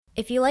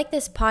If you like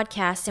this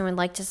podcast and would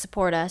like to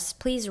support us,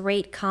 please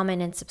rate,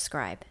 comment, and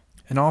subscribe.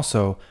 And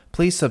also,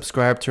 please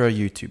subscribe to our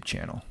YouTube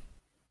channel.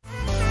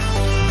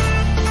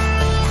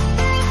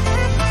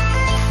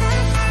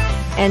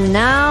 And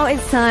now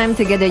it's time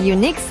to get a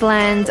unique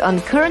slant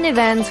on current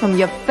events from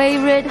your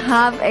favorite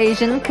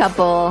half-Asian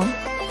couple.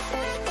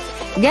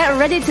 Get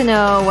ready to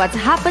know what's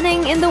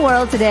happening in the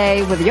world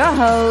today with your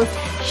hosts,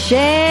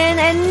 Shane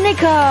and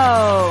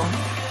Nico.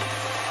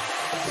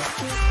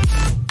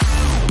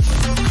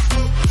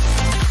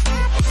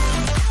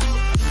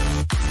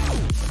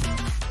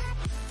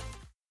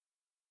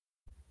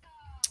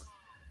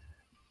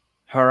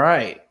 All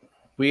right.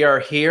 We are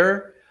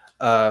here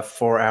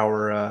for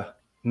our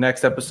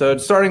next episode,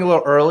 starting a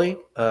little early,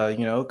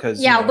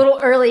 because... Yeah, a little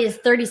early is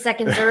 30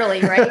 seconds early,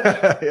 right?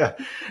 Yeah.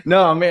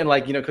 No, I mean,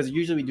 because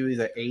usually we do these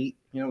at 8.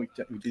 We do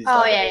these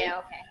okay.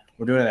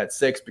 We're doing it at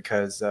 6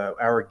 because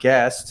our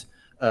guest,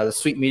 the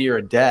Sweet Meteor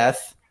of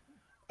Death,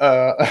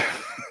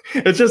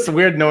 it's just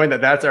weird knowing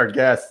that that's our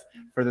guest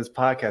for this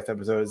podcast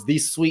episode, is the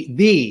Sweet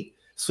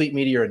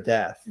Meteor of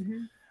Death.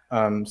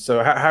 Mm-hmm.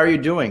 So how are you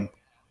doing?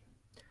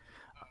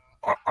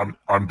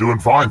 I'm doing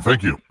fine,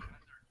 thank you.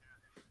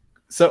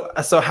 So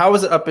how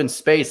is it up in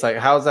space? Like,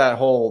 how's that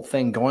whole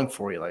thing going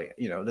for you? Like,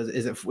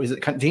 is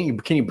it can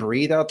you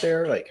breathe out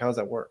there? Like, how does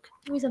that work?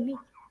 It was me.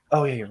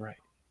 Oh yeah, you're right.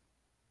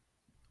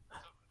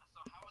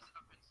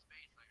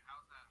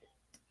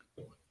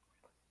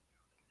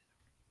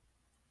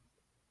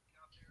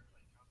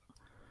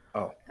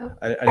 Oh,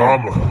 I'm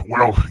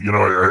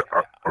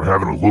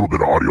having a little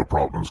bit of audio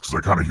problems because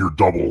I kind of hear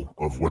double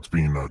of what's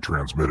being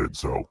transmitted.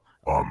 So,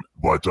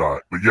 but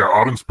yeah,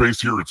 out in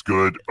space here, it's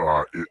good.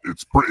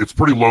 It's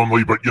pretty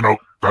lonely, but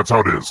that's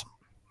how it is.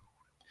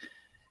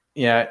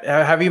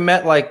 Yeah. Have you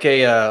met like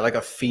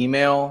a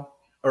female?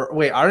 Or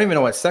wait, I don't even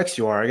know what sex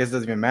you are. I guess it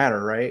doesn't even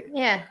matter, right?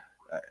 Yeah,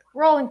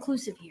 we're all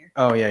inclusive here.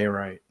 Oh yeah, you're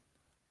right.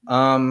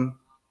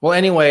 Well,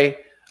 anyway,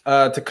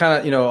 to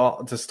kind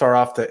of to start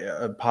off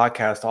the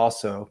podcast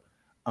also,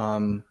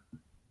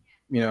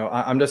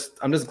 I'm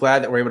just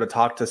glad that we're able to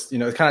talk to, it's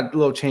kind of a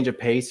little change of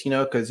pace,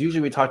 because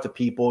usually we talk to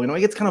people, it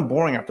gets kind of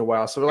boring after a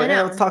while. So we're like,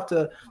 hey, let's talk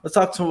to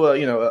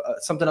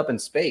something up in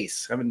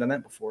space. I haven't done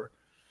that before.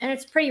 And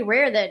it's pretty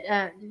rare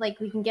that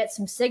we can get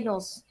some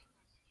signals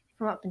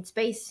from up in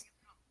space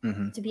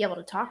to be able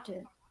to talk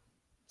to.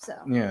 So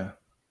yeah.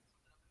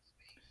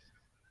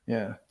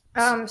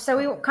 So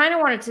we kind of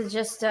wanted to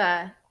just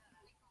have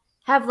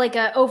like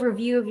an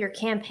overview of your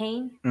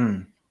campaign.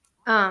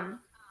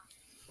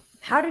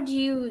 How did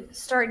you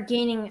start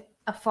gaining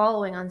a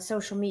following on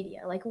social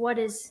media? Like, what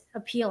is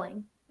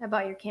appealing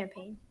about your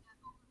campaign?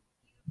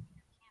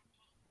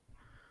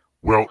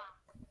 Well,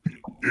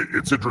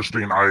 it's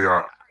interesting.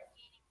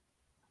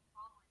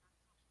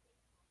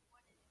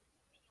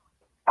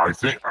 I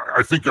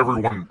think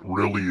everyone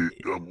really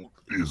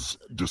is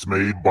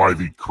dismayed by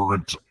the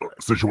current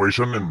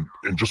situation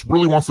and just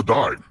really wants to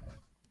die.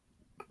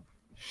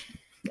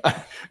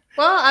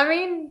 Well, I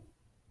mean,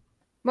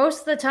 most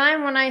of the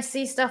time when I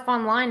see stuff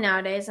online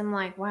nowadays, I'm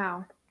like,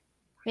 wow,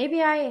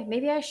 maybe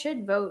I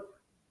should vote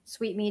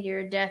Sweet Meteor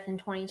of Death in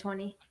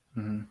 2020.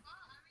 Mm-hmm.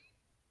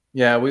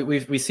 Yeah,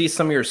 we see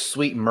some of your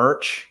sweet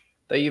merch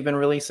that you've been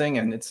releasing,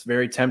 and it's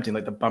very tempting,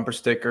 like the bumper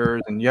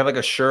stickers, and you have like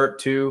a shirt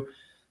too.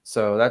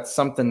 So that's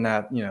something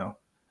that,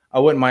 I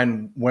wouldn't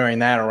mind wearing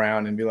that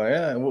around and be like,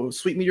 yeah, well,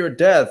 Sweet Meteor of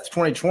Death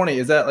 2020.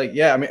 Is that like,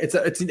 yeah, I mean, it's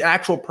an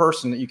actual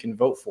person that you can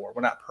vote for.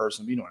 Well, not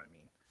person, but you know what I mean.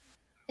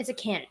 It's a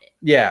candidate.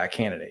 Yeah, a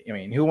candidate. I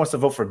mean, who wants to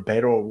vote for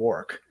Beto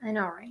O'Rourke? I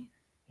know,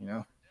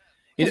 right?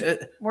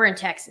 We're in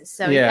Texas,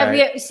 so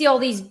we see all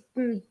these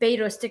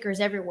Beto stickers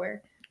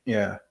everywhere.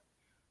 Yeah.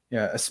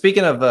 Yeah.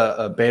 Speaking of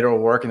Beto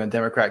O'Rourke and the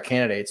Democrat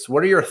candidates,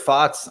 what are your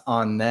thoughts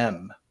on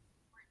them?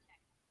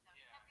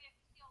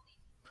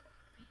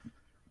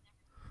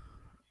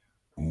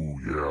 Ooh,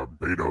 yeah,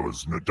 Beto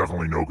is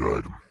definitely no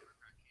good.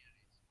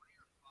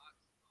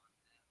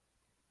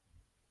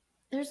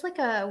 There's like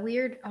a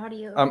weird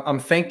audio. I'm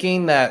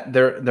thinking that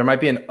there might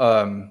be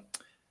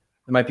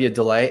a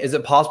delay. Is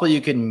it possible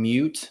you can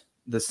mute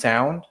the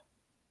sound?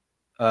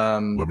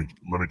 Let me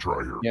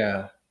try here.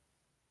 Yeah.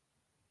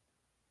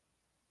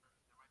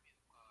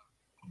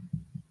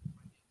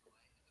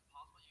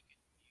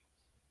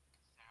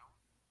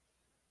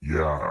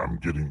 Yeah, I'm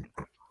getting.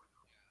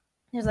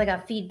 There's like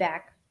a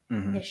feedback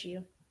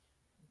issue.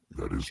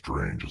 That is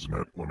strange, isn't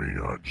it? Let me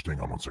just hang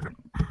on 1 second.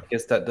 I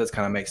guess that does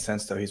kind of make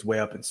sense, though. He's way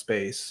up in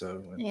space,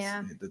 so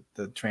yeah,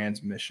 the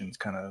transmissions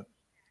kind of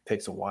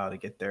takes a while to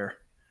get there.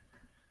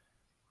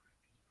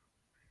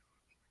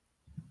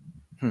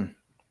 I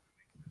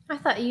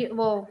thought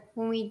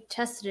when we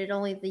tested it,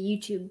 only the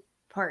YouTube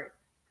part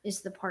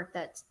is the part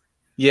that's.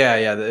 Yeah.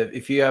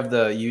 If you have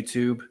the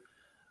YouTube,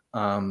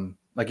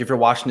 like if you're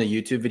watching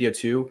the YouTube video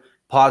too,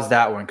 pause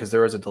that one because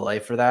there is a delay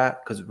for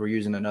that because we're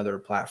using another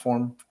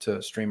platform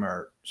to stream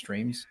our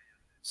streams.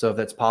 So if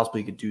that's possible,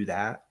 you could do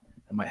that.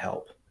 It might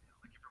help.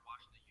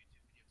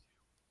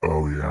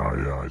 Oh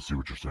yeah, I see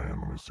what you're saying.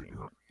 Let me see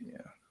here.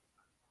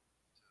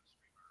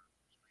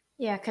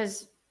 Yeah,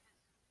 because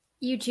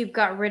YouTube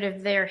got rid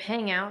of their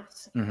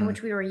Hangouts, Mhm.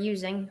 which we were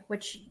using,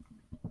 which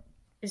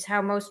is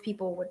how most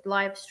people would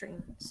live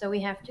stream. So we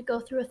have to go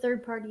through a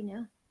third party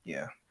now.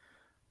 Yeah.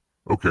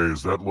 Okay,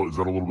 is that a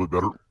little bit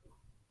better?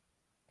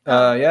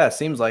 Yeah, it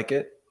seems like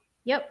it.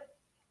 Yep.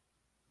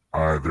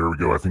 There we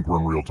go. I think we're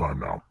in real time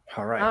now.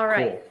 All right. All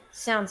right. Cool.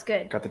 Sounds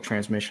good. Got the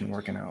transmission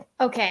working out.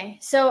 Okay.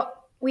 So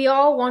we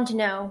all want to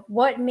know,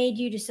 what made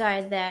you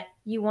decide that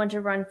you want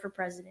to run for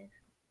president?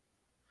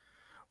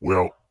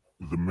 Well,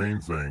 the main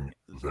thing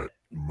that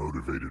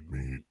motivated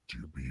me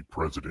to be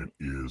president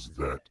is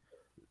that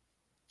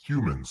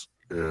humans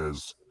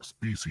as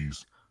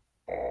species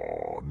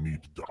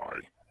need to die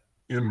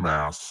en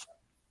masse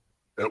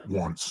at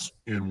once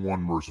in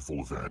one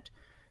merciful event.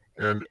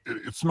 And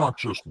it's not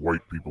just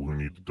white people who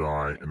need to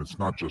die, and it's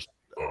not just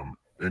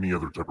any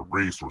other type of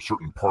race or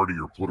certain party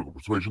or political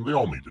persuasion. They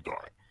all need to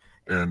die.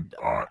 And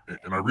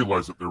I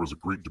realized that there was a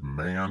great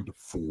demand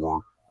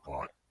for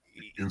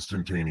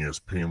instantaneous,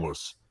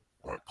 painless,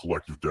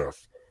 collective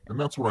death, and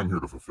that's what I'm here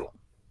to fulfill.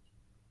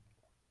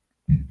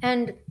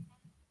 And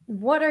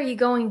what are you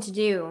going to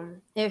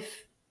do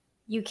if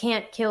you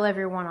can't kill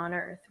everyone on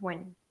Earth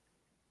when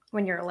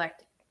you're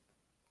elected?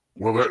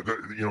 Well,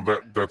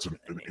 that's an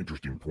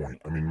interesting point.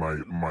 I mean, my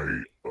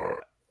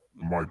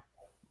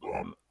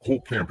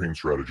whole campaign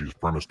strategy is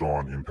premised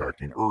on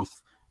impacting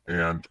Earth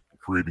and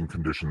creating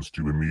conditions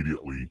to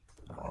immediately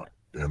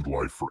end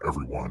life for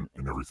everyone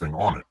and everything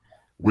on it,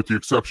 with the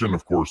exception,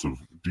 of course, of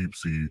deep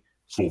sea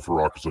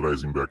sulfur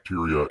oxidizing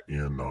bacteria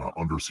in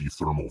undersea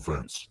thermal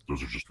vents.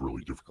 Those are just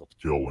really difficult to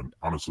kill, and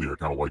honestly, I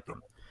kind of like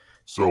them.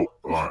 So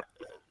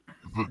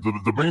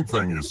the main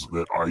thing is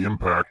that I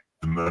impact,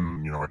 and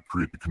then I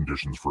create the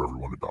conditions for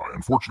everyone to die.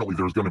 Unfortunately,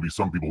 there's going to be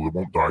some people that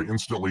won't die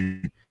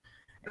instantly,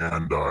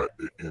 and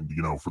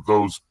for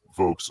those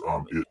folks,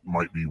 it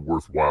might be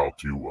worthwhile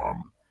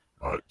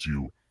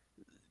to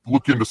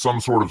look into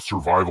some sort of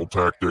survival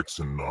tactics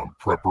and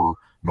prepper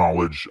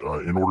knowledge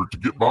in order to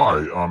get by,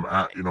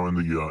 in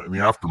the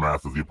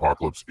aftermath of the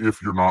apocalypse,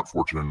 if you're not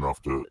fortunate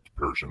enough to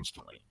perish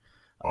instantly.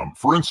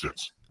 For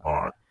instance,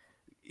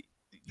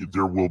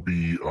 there will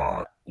be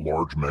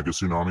large mega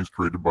tsunamis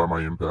created by my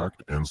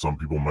impact, and some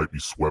people might be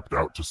swept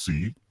out to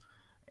sea,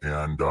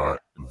 and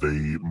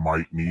they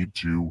might need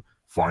to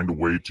find a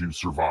way to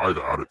survive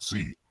out at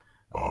sea.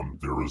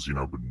 There was,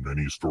 been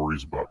many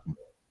stories about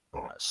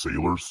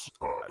sailors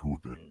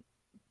who've been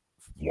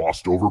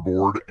lost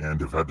overboard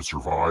and have had to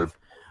survive.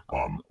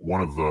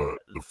 One of the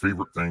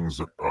favorite things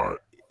that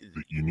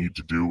you need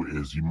to do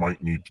is you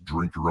might need to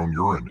drink your own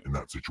urine in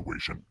that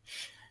situation,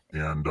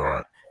 and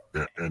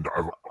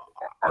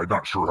I'm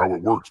not sure how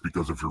it works,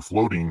 because if you're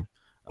floating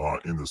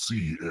in the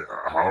sea,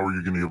 how are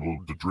you going to be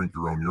able to drink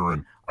your own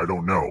urine? I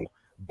don't know,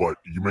 but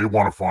you may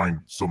want to find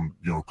some,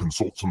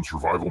 consult some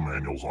survival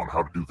manuals on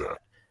how to do that.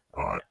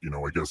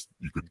 I guess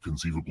you could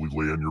conceivably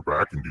lay on your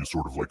back and do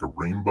sort of like a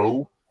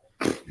rainbow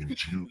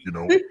into,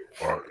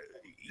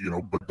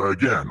 but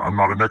again, I'm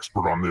not an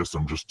expert on this.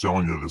 I'm just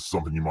telling you this is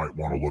something you might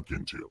want to look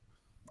into.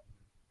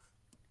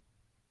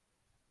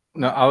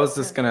 No, I was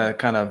just going to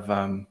kind of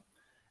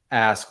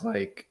ask,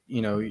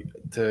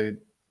 to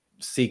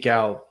seek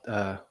out,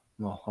 I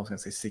was going to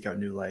say seek out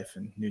new life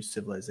and new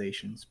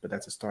civilizations, but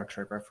that's a Star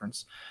Trek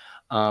reference.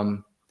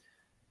 I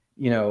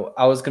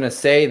was going to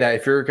say that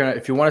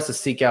if you want us to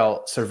seek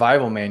out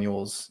survival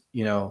manuals,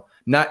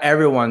 not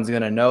everyone's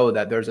going to know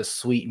that there's a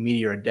sweet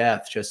meteor of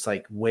death just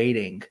like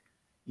waiting,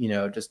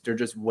 they're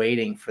just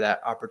waiting for that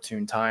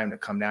opportune time to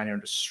come down here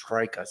and just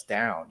strike us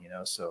down,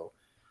 so,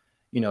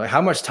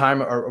 how much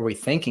time are we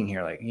thinking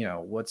here?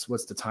 What's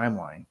the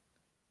timeline?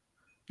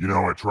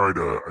 I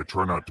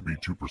try not to be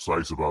too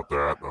precise about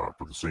that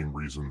for the same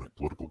reason that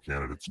political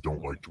candidates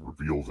don't like to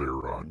reveal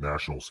their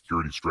national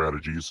security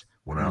strategies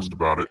when asked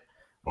about it.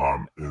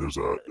 There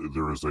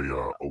is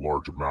a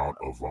large amount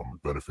of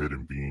benefit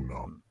in being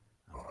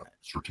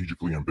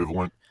strategically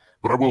ambivalent.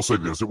 But I will say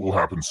this: it will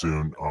happen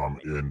soon,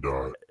 and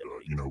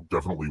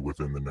definitely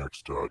within the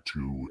next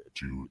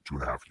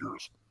 2.5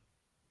 years.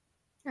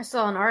 I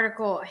saw an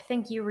article. I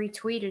think you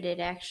retweeted it,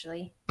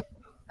 actually.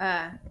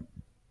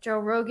 Joe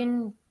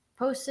Rogan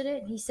posted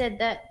it. He said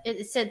that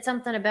it said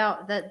something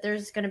about that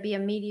there's going to be a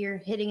meteor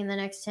hitting in the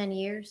next 10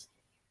 years.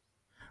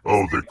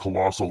 Oh, the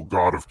colossal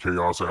god of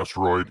chaos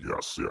asteroid.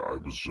 Yes, yeah. I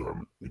was,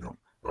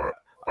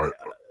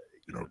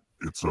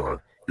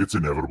 it's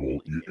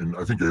inevitable, and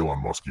I think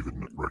Elon Musk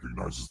even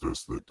recognizes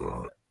this, that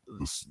the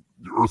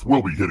Earth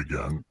will be hit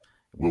again.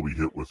 Will be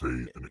hit with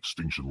an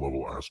extinction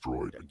level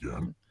asteroid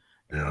again,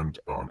 and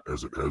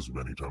as it has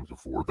many times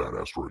before, that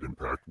asteroid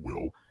impact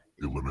will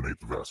eliminate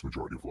the vast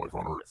majority of life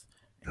on Earth.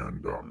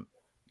 And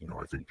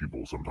I think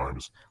people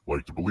sometimes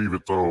like to believe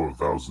it, though,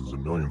 thousands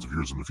and millions of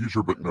years in the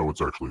future, but no,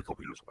 it's actually a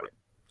couple years away.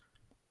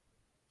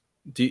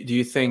 Do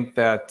you think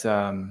that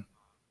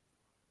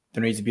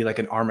there needs to be like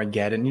an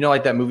Armageddon?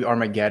 Like that movie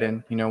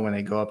Armageddon, when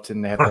they go up to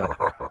and they have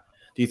to,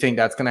 do you think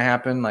that's going to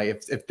happen?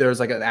 Like if there's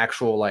like an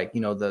actual, like,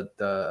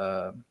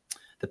 the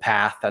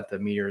path that the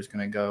meteor is going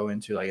to go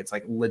into, like it's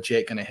like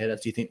legit going to hit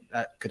us. Do you think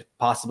that could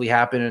possibly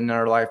happen in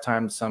our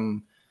lifetime?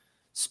 Some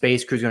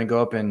space crew's going to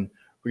go up and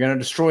we're going to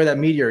destroy that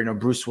meteor. You know,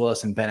 Bruce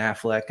Willis and Ben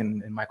Affleck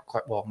and Michael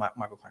Clark. Well,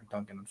 Michael Clark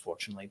Duncan,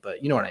 unfortunately,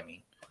 but you know what I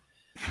mean.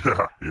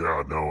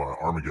 Yeah, no,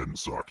 Armageddon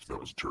sucked. That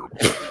was terrible.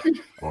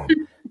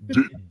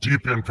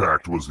 Deep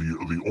Impact was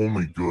the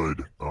only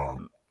good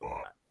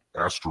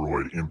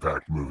asteroid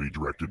impact movie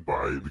directed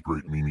by the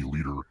great Mimi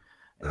Leader,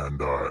 and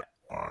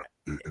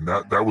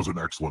that was an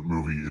excellent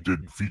movie. It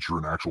did feature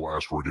an actual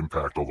asteroid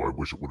impact, although I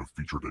wish it would have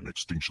featured an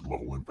extinction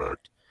level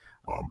impact.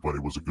 But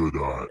it was a good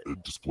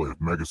display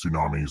of mega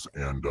tsunamis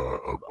and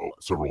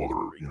several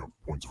other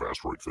points of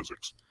asteroid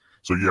physics.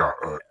 So yeah,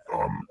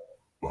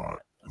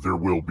 there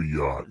will be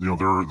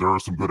there are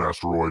some good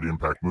asteroid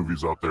impact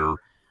movies out there,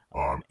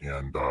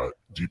 and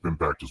Deep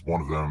Impact is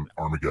one of them.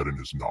 Armageddon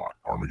is not.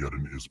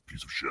 Armageddon is a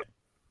piece of shit.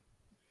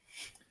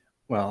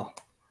 Well,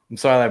 I'm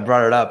sorry that I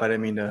brought it up. I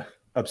didn't mean to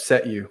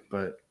upset you,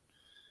 but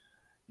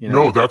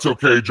no, that's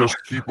okay. Just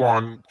keep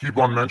on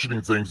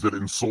mentioning things that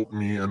insult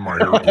me and my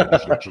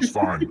heritage. That's just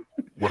fine.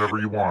 Whatever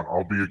you want.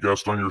 I'll be a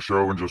guest on your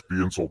show and just be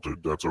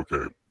insulted. That's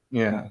okay.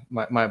 Yeah,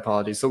 my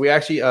apologies. So we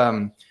actually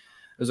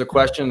there's a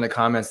question in the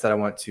comments that I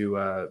want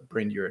to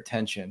bring to your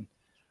attention.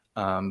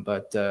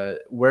 But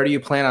where do you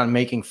plan on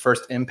making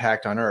first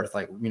impact on Earth?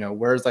 Like,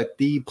 where's like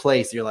the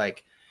place you're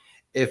like,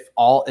 if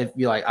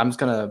you're like, I'm just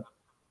gonna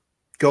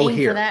go Aim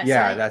here. for that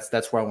Yeah, site.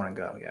 that's where I want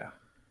to go. Yeah.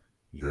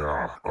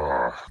 Yeah,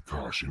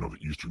 gosh, the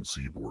eastern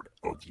seaboard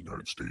of the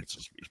United States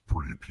is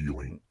pretty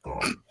appealing.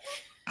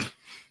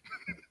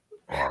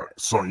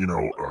 So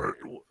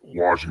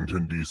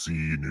Washington D.C.,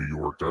 New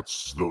York,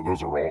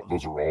 those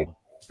are all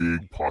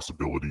big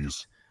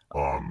possibilities.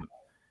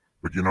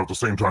 But at the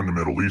same time, the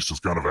Middle East is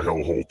kind of a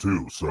hellhole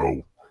too.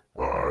 So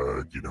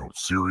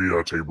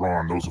Syria,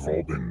 Tehran, those have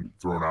all been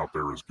thrown out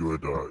there as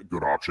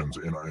good options.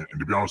 And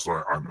to be honest,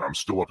 I'm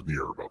still up in the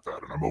air about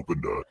that, and I'm open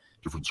to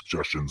different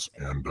suggestions,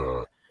 and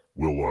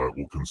we'll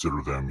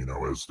consider them,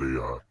 as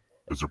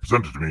they're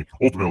presented to me.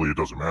 Ultimately, it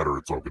doesn't matter;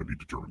 it's all going to be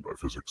determined by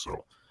physics.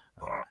 So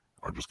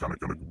I'm just kind of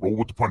going to roll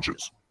with the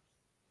punches.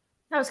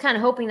 I was kind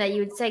of hoping that you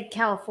would say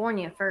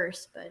California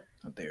first, but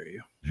How dare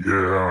you?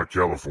 Yeah,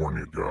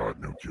 California, God,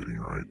 no kidding,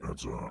 right?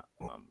 That's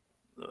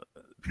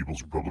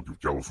People's Republic of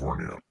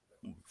California.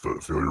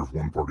 Failure of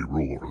one-party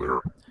rule over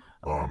there.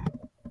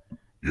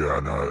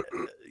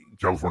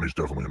 California's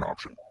definitely an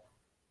option.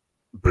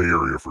 Bay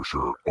Area for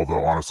sure.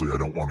 Although honestly, I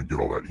don't want to get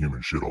all that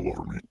human shit all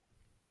over me.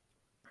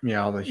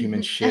 Yeah, all the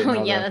human shit.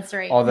 Oh yeah, that's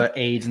right. All the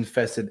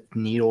AIDS-infested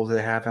needles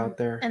they have out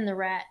there, And the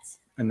rats.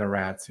 and the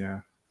rats.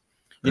 Yeah,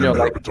 And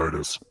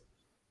hepatitis.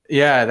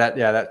 Yeah,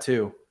 that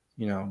too.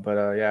 But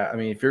I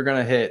mean, if you're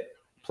gonna hit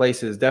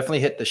places, definitely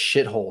hit the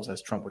shitholes,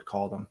 as Trump would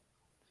call them.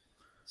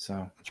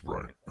 So That's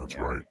right.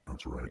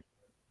 That's right.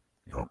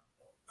 Yep.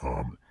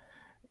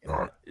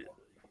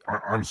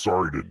 I'm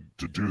sorry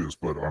to do this,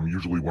 but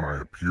usually when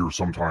I appear,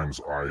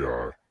 sometimes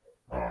I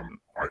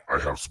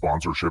have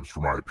sponsorships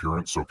for my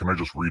appearance. So can I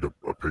just read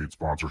a paid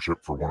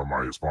sponsorship for one of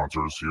my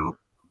sponsors here?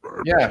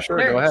 yeah, sure,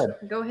 go ahead.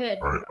 Go ahead.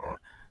 All right.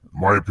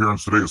 My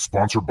appearance today is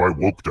sponsored by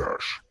Woke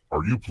Dash.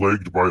 Are you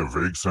plagued by a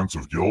vague sense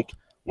of guilt,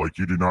 like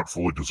you do not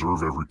fully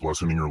deserve every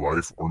blessing in your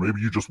life, or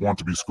maybe you just want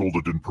to be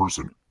scolded in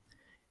person?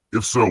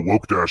 If so,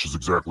 Woke Dash is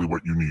exactly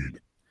what you need.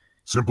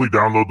 Simply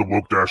download the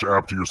Woke Dash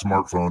app to your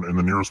smartphone, and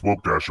the nearest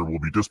Woke Dasher will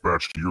be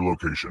dispatched to your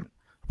location.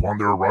 Upon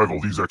their arrival,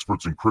 these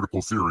experts in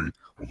critical theory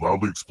will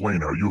loudly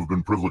explain how you have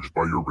been privileged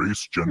by your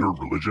race, gender,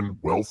 religion,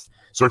 wealth,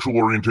 sexual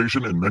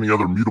orientation, and many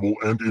other mutable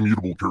and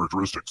immutable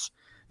characteristics.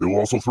 They will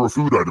also throw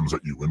food items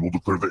at you and will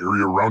declare the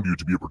area around you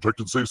to be a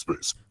protected safe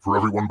space for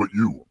everyone but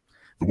you.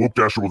 The Woke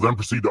Dasher will then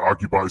proceed to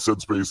occupy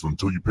said space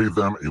until you pay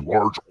them a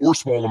large or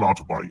small amount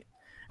of money.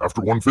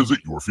 After one visit,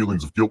 your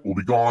feelings of guilt will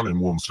be gone and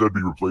will instead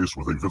be replaced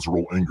with a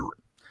visceral anger.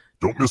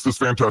 Don't miss this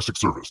fantastic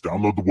service.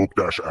 Download the Woke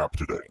Dash app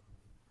today.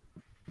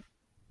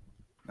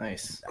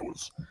 Nice.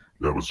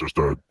 That was just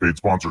a paid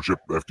sponsorship.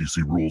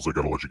 FTC rules. I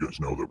got to let you guys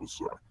know that was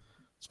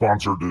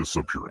sponsored this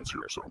appearance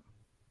here. So,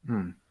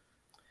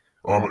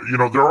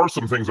 there are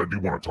some things I do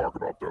want to talk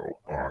about though.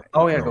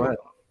 Go ahead.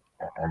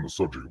 On the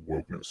subject of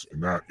wokeness,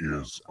 and that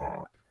is,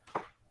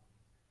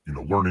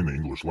 learning the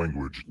English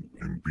language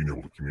and being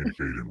able to communicate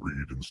and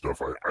read and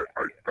stuff. I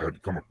had to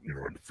come up,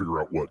 I had to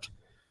figure out what,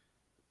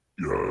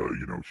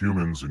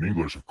 humans in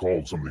English have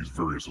called some of these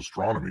various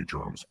astronomy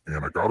terms,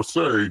 and I gotta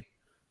say,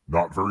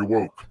 not very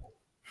woke.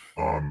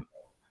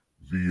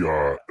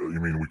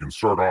 We can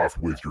start off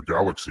with your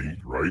galaxy,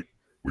 right?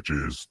 Which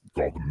is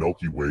called the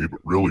Milky Way, but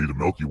really the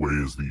Milky Way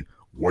is the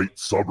white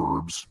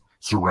suburbs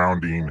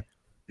surrounding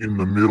in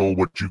the middle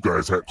what you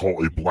guys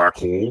call a black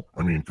hole.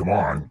 I mean, come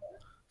on,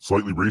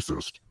 slightly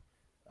racist.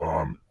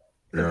 And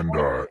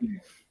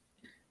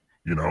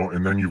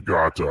then you've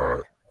got,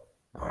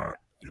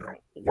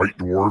 white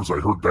dwarves. I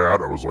heard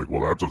that. I was like,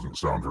 well, that doesn't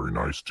sound very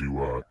nice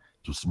to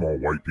small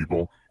white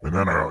people. And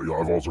then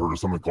I've also heard of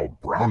something called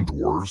brown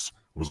dwarves.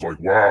 I was like,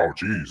 wow,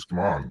 geez, come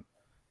on.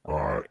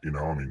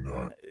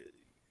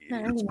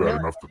 It's bad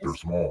enough that they're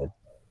small,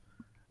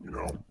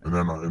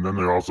 and then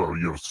they also,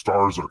 you have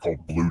stars that are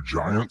called blue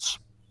giants.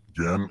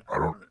 again, I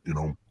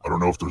don't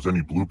know if there's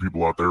any blue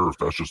people out there, or if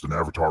that's just an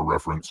Avatar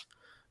reference,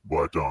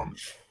 but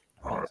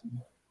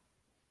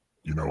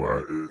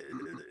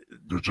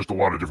there's just a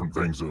lot of different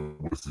things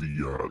with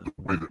the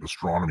way that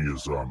astronomy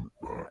is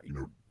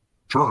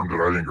termed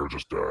that I think are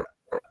just a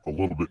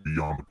little bit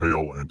beyond the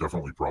pale and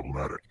definitely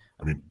problematic.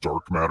 I mean,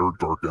 dark matter,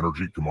 dark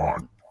energy, come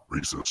on,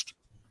 racist.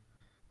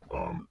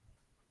 I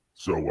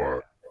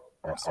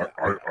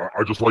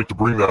just like to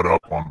bring that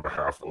up on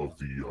behalf of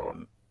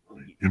the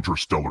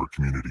interstellar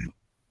community.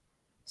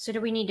 So do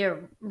we need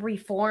to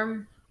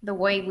reform the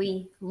way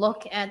we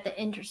look at the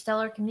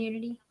interstellar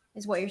community,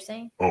 is what you're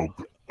saying?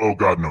 Oh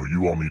God, no,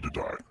 you all need to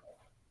die.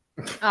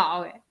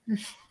 Oh, okay.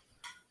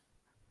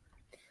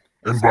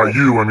 And by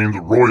you, I mean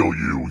the royal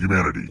you,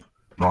 humanity,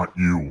 not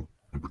you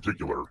in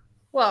particular.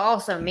 Well,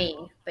 also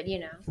me, but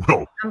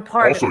Well, I'm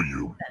part also of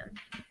you. them.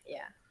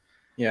 Yeah.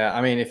 Yeah,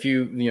 I mean, if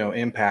you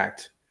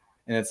impact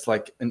and it's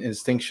like an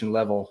extinction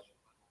level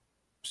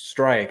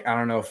strike, I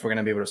don't know if we're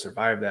gonna be able to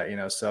survive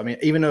that. So I mean,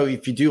 even though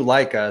if you do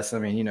like us, I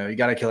mean, you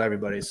got to kill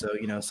everybody. So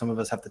some of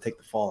us have to take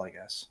the fall, I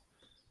guess.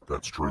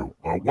 That's true.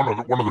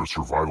 One other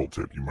survival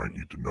tip you might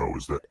need to know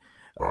is that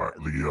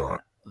the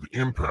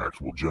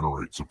impact will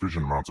generate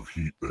sufficient amounts of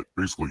heat that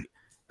basically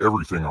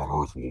everything on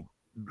Earth will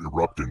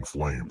erupt in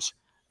flames,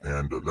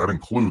 and that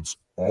includes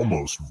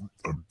almost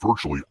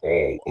virtually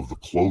all of the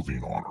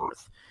clothing on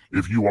Earth.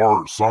 If you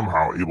are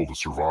somehow able to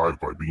survive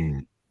by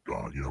being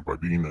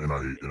in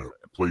a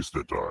place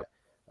that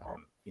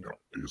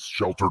is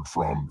sheltered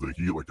from the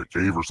heat, like a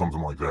cave or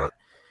something like that,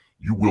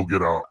 you will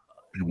get out.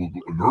 You will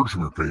emerge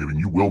from your cave, and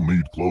you will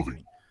need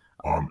clothing.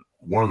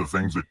 One of the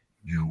things that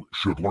you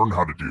should learn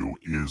how to do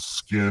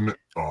is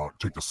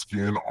take the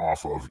skin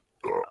off of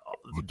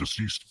the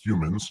deceased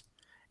humans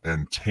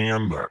and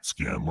tan that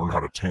skin. Learn how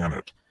to tan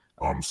it,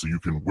 so you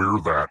can wear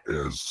that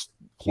as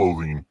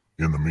clothing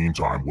in the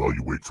meantime while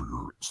you wait for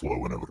your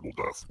slow, inevitable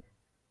death.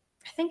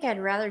 I think I'd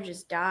rather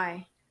just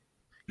die.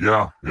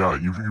 Yeah,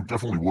 you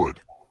definitely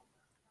would.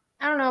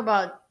 I don't know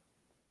about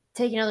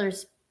taking other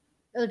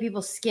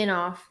people's skin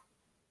off.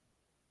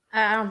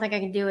 I don't think I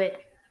can do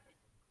it.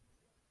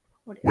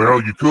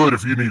 Well, you could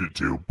if you needed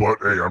to, but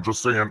hey, I'm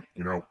just saying,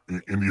 in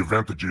the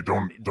event that you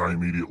don't die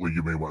immediately,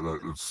 you may want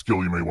a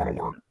skill you may want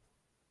to learn.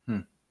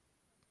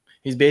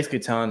 He's basically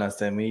telling us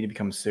that we need to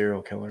become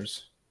serial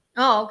killers.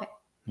 Oh, okay.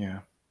 Yeah.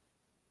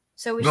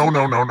 So we No,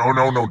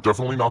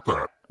 definitely not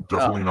that.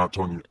 Definitely not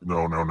telling you.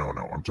 No.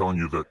 I'm telling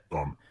you that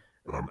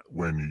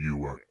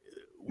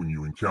when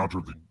you encounter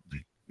the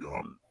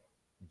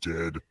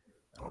dead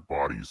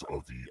bodies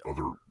of the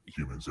other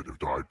humans that have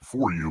died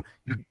before you,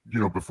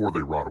 before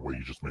they rot away,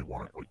 you just may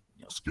want to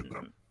skin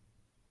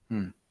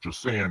them.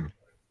 Just saying,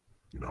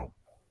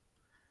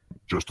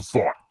 just a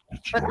thought.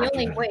 But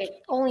the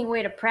only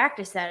way to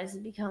practice that is to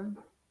become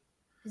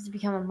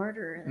a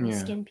murderer and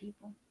skin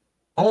people.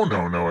 Oh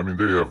no! I mean,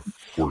 they have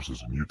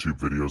courses and YouTube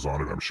videos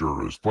on it. I'm sure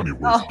there's plenty of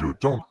ways to do it.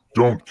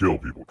 Don't kill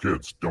people,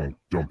 kids. Don't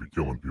be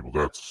killing people.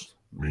 That's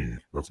me.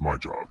 That's my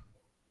job.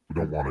 We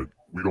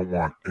don't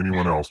want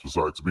anyone else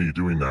besides me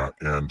doing that,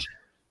 and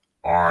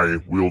I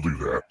will do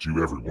that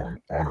to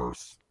everyone on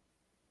Earth.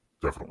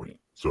 Definitely.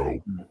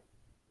 So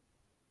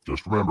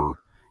just remember,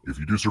 if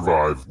you do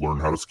survive, learn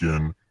how to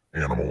skin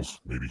animals,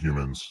 maybe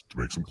humans, to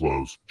make some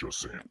clothes. Just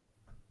saying.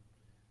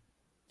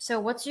 So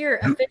what's your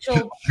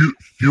official...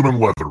 Human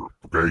leather,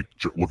 okay?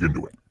 Look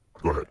into it.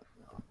 Go ahead.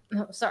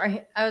 Oh,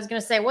 sorry. I was going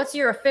to say, what's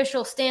your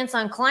official stance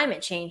on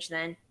climate change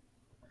then?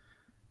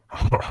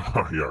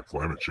 Yeah,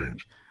 climate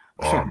change.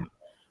 You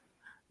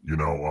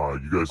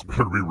guys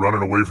better be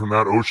running away from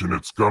that ocean.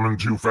 It's coming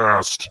too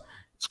fast.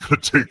 It's going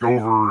to take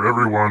over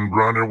everyone.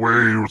 Run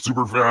away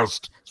super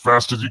fast. As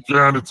fast as you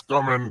can. It's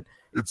coming.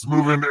 It's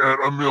moving at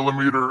a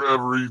millimeter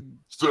every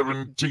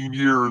 17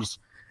 years.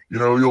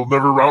 You'll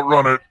never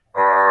outrun it.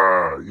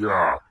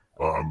 You're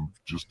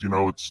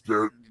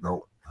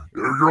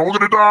all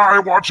gonna die.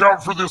 Watch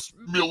out for this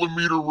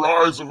millimeter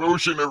rise of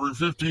ocean every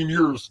 15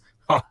 years.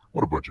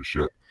 What a bunch of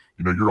shit.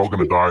 You're all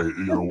gonna die.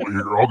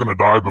 You're all gonna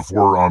die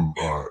before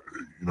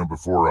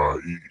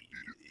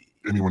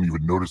anyone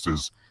even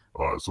notices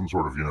some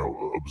sort of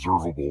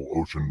observable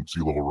ocean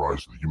sea level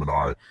rise to the human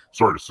eye.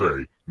 Sorry to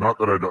say, not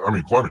that I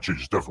mean, climate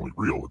change is definitely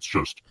real. It's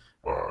just,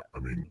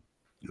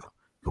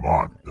 come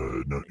on,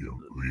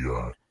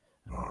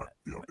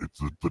 it's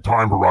the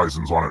time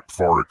horizons on it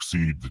far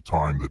exceed the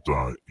time that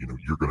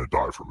you're going to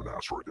die from an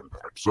asteroid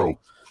impact. So,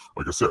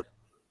 like I said,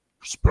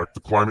 respect the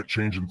climate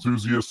change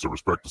enthusiasts, I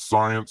respect the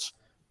science,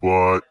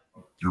 but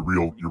your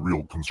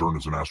real concern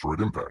is an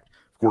asteroid impact.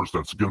 Of course,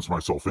 that's against my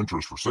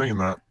self-interest for saying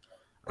that.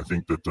 I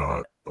think that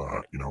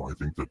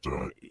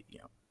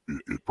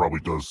it probably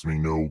does me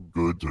no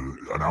good to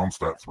announce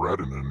that threat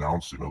and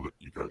announce that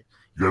you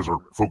guys are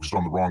focused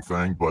on the wrong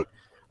thing, but.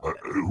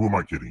 Who am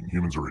I kidding?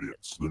 Humans are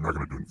idiots. They're not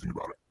going to do anything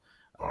about it.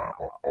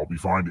 I'll be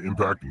fine to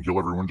impact and kill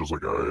everyone just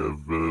like I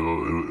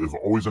have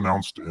always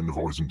announced and have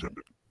always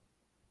intended.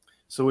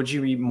 So would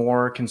you be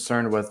more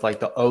concerned with like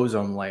the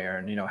ozone layer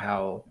and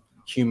how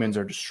humans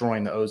are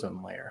destroying the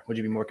ozone layer? Would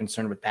you be more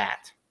concerned with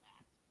that?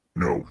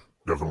 No,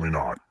 definitely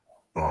not.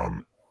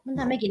 Wouldn't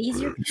that make it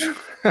easier?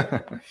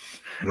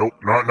 Nope,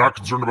 not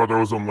concerned about the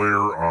ozone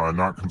layer.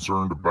 Not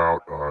concerned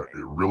about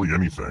really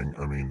anything.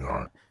 I mean,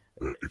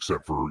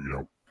 except for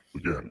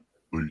again,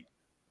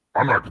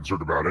 I'm not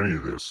concerned about any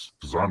of this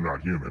because I'm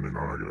not human and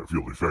I'm not going to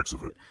feel the effects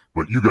of it.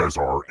 But you guys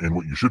are, and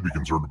what you should be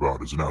concerned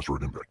about is an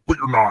asteroid impact. But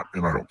you're not,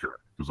 and I don't care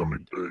because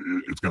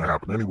it's going to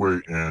happen anyway.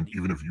 And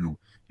even if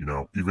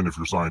even if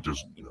your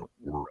scientists,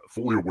 were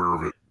fully aware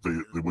of it,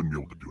 they wouldn't be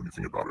able to do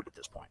anything about it at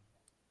this point.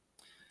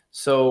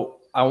 So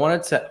I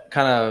wanted to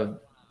kind of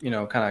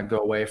go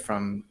away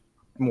from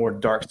more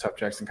dark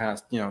subjects and kind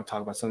of,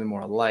 talk about something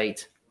more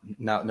light,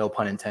 no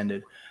pun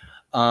intended.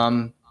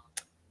 Do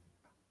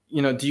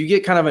you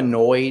get kind of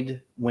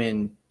annoyed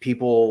when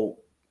people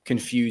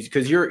confuse,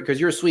 because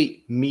you're a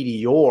sweet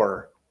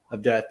meteor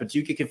of death, but do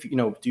you get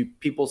confused, do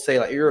people say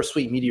like you're a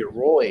sweet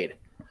meteoroid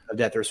of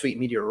death or a sweet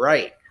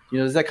meteorite?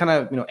 Does that kind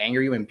of,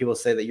 anger you when people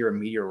say that you're a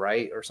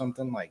meteorite or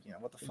something? Like,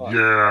 what the fuck?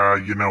 Yeah,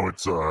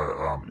 it's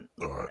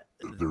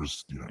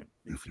there's,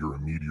 if you're a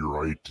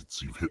meteorite,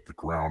 you've hit the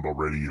ground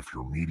already. If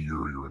you're a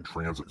meteor, you're in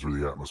transit through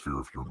the atmosphere.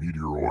 If you're a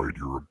meteoroid,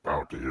 you're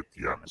about to hit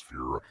the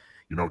atmosphere.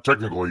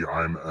 Technically,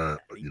 I'm,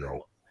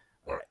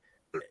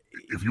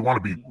 if you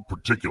want to be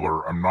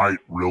particular, I'm not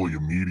really a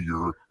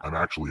meteor. I'm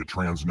actually a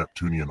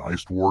trans-Neptunian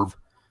ice dwarf.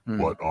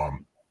 But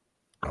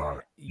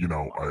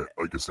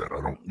like I said,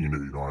 I don't,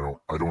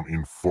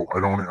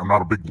 I'm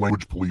not a big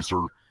language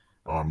policer.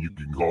 You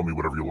can call me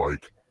whatever you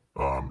like.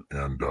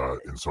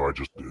 And so I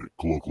just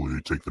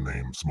colloquially take the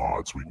name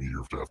SMOD, Sweet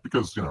Meteor of Death,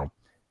 because,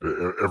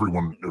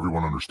 everyone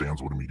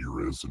understands what a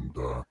meteor is.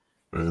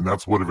 And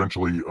that's what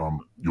eventually,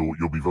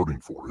 you'll be voting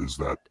for, is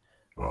that,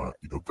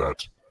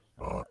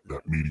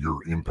 that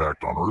meteor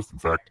impact on Earth. In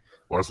fact,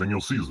 last thing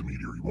you'll see is a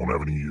meteor. You won't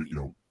have any,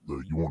 you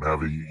won't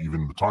have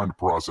even the time to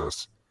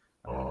process,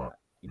 the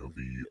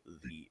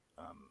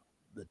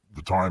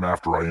time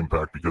after I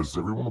impact, because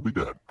everyone will be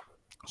dead.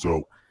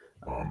 So,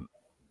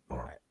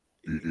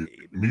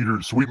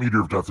 Sweet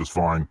Meteor of Death is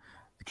fine.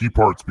 The key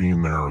parts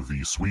being there,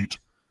 the sweet,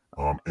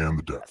 and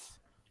the death.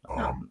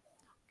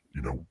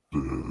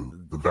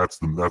 That's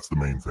the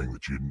main thing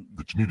that you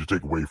need to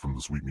take away from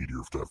the Sweet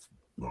Meteor of Death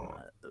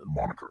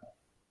moniker.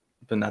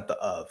 But not the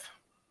of.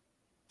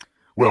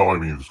 Well, I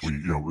mean,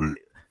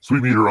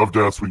 Sweet Meteor of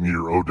Death, Sweet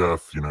Meteor O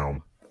Death.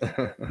 You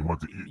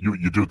want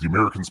you do it the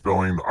American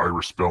spelling, the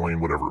Irish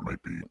spelling, whatever it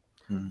might be.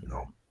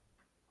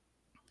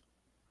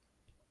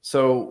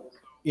 So,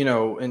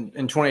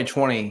 in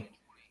 2020,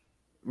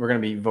 we're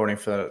going to be voting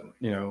for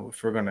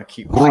if we're going to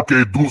keep.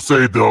 Roque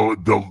dulce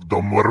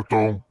del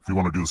muerto, if you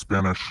want to do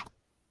Spanish.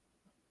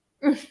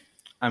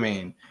 I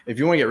mean, if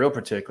you want to get real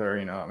particular,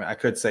 I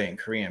could say in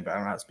Korean, but I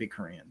don't know how to speak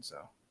Korean, so.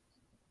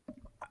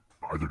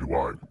 Either do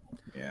I.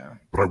 Yeah.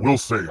 But I will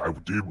say, I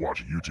did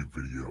watch a YouTube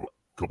video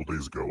a couple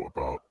days ago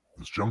about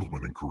this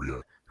gentleman in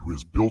Korea who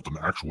has built an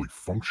actually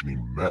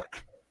functioning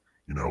mech,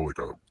 like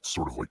a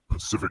sort of like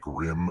Pacific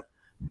Rim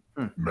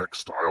mech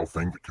style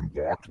thing that can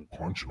walk and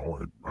punch and all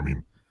that. I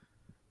mean,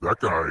 that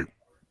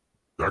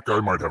guy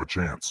might have a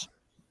chance.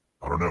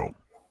 I don't know,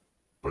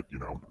 but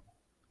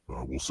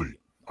we'll see.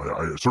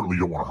 I certainly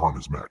don't want to harm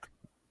his mech.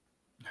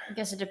 I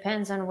guess it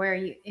depends on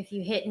if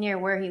you hit near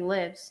where he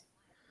lives,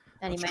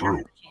 then he might have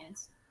a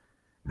chance.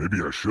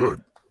 Maybe I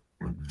should.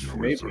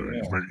 Maybe,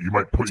 you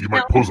might pose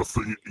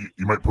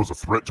a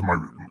threat to my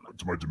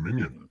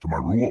dominion, to my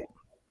rule.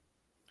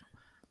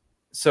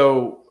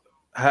 So,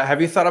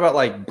 have you thought about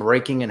like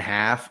breaking in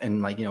half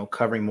and like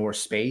covering more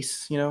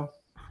space? No,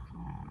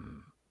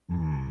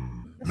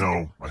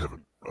 I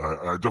haven't.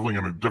 I definitely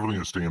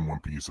gonna stay in one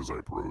piece as I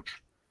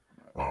approach.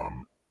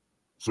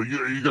 So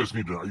you guys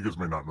may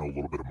not know a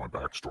little bit of my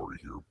backstory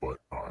here, but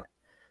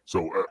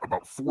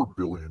about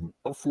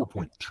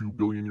 4.2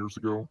 billion years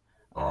ago,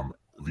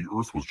 the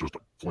Earth was just a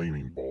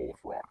flaming ball of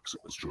rocks.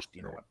 It was just,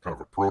 kind of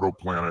a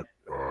protoplanet,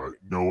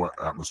 no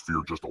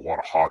atmosphere, just a lot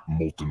of hot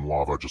molten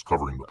lava just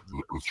covering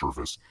the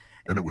surface.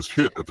 And it was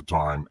hit at the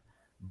time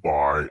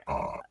by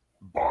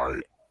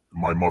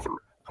my mother,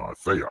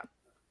 Theia,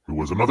 who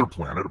was another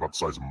planet about the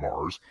size of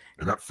Mars.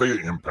 And that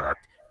Theia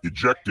impact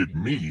ejected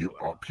me,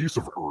 a piece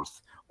of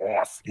Earth,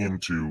 off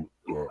into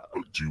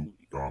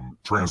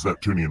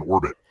trans-Neptunian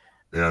orbit.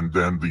 And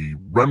then the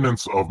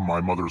remnants of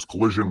my mother's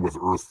collision with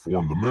Earth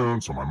formed the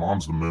moon. So my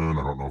mom's the moon.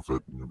 I don't know if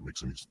that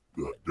makes any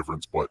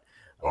difference, but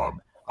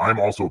I'm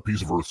also a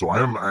piece of Earth. So I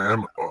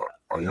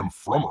am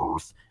from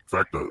Earth. In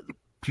fact, the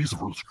piece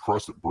of Earth's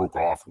crust that broke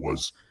off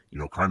was,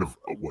 kind of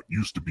what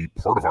used to be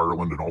part of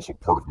Ireland and also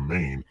part of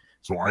Maine.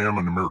 So I am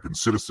an American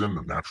citizen,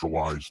 a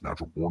naturalized,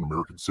 natural-born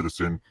American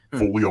citizen,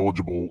 fully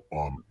eligible.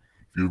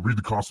 If you read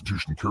the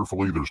Constitution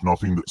carefully, there's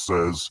nothing that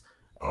says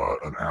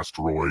an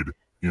asteroid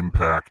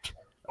impact.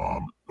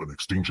 An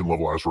extinction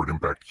level asteroid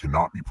impact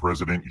cannot be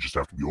president. You just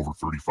have to be over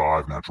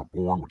 35, natural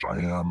born, which I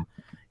am.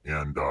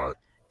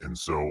 And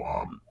so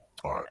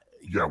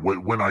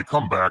when I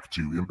come back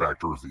to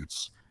impact Earth,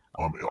 it's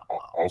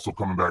also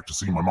coming back to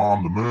see my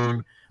mom, the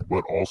moon,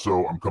 but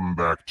also I'm coming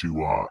back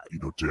to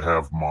to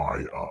have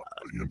my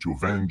to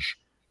avenge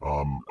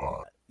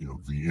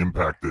the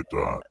impact that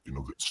that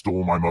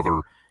stole my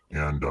mother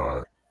and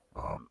or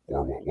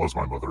what was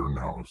my mother, and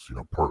now is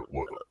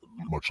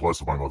much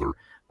less of my mother,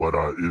 but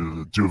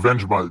to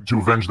avenge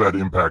that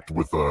impact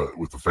with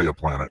the Theia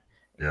planet,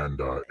 and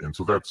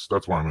so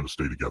that's why I'm going to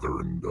stay together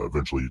and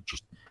eventually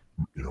just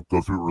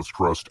go through Earth's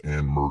crust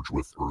and merge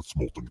with Earth's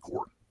molten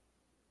core.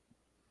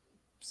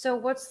 So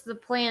what's the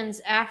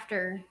plans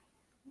after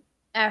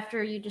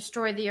you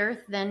destroy the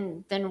Earth?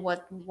 Then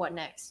what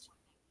next?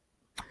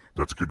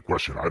 That's a good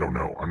question. I don't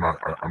know. I'm not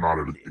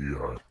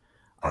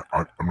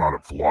a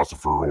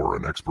philosopher or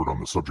an expert on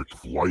the subject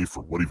of life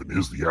or what even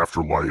is the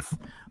afterlife.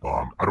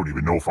 I don't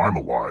even know if I'm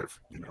alive,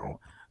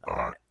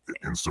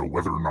 and so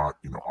whether or not,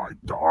 I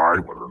die,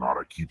 whether or not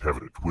I keep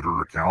having a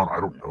Twitter account, I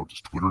don't know. Does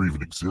Twitter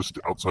even exist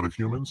outside of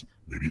humans?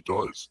 Maybe it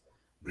does.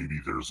 Maybe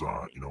there's,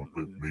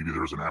 maybe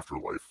there's an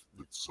afterlife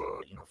that's,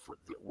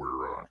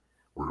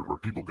 where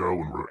people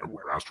go and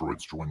where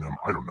asteroids join them.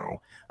 I don't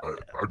know.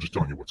 I'm just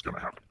telling you what's going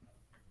to happen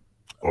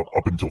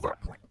up until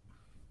that point.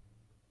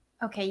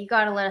 Okay, you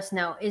got to let us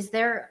know. Is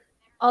there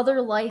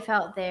other life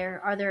out there?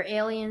 Are there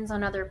aliens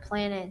on other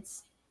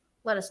planets?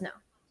 Let us know.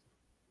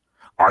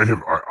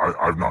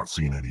 I've not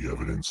seen any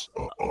evidence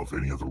of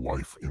any other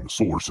life in the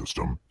solar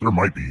system. There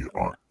might be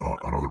on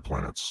other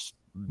planets,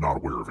 not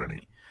aware of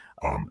any.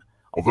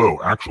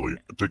 Although, actually,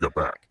 take that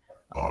back.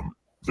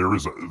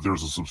 There's a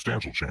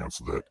substantial chance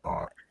that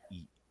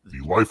the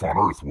life on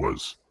Earth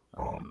was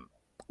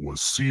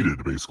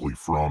seeded basically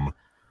from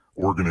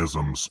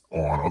organisms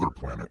on other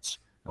planets.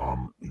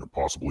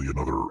 Possibly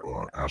another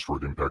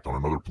asteroid impact on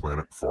another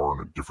planet far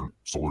in a different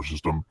solar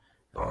system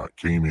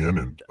came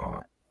in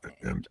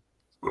and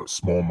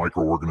small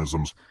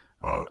microorganisms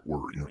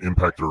were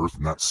impacted Earth,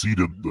 and that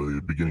seeded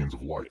the beginnings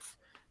of life,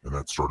 and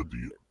that started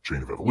the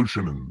chain of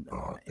evolution,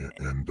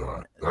 and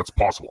that's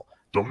possible.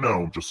 Don't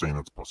know, I'm just saying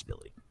that's a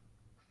possibility.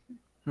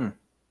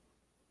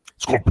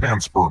 It's called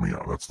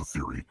panspermia. That's the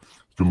theory.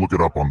 You can look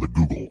it up on the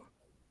Google.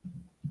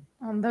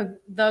 On the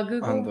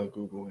Google. On the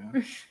Google,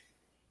 yeah.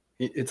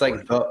 It's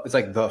like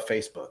the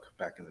Facebook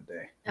back in the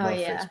day. Oh,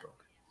 yeah.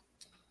 Facebook.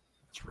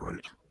 That's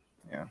right.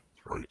 Yeah.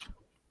 That's right.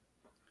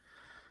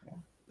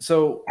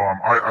 So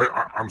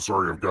I'm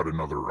sorry, I've got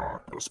another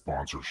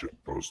sponsorship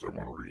post I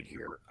want to read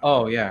here.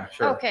 Oh yeah,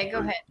 sure. Okay, go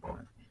ahead.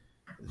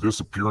 This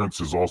appearance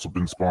has also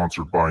been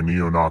sponsored by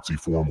Neo-Nazi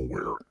Formal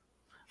Wear.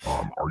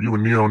 Are you a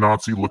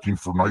neo-Nazi looking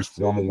for nice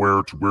formal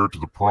wear to wear to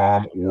the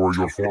prom or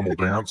your formal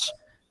dance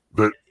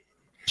that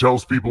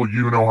tells people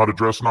you know how to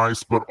dress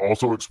nice but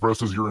also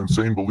expresses your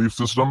insane belief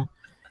system?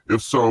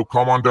 If so,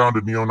 come on down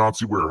to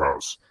Neo-Nazi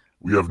Warehouse.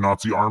 We have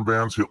Nazi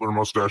armbands, Hitler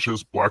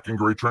mustaches, black and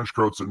gray trench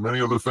coats, and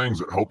many other things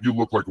that help you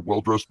look like a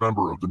well-dressed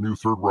member of the new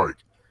Third Reich.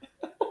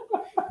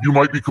 You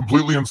might be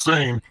completely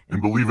insane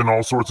and believe in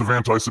all sorts of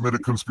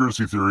anti-Semitic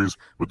conspiracy theories,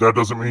 but that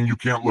doesn't mean you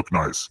can't look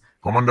nice.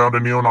 Come on down to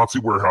Neo-Nazi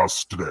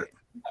Warehouse today.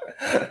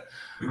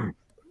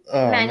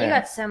 Man, you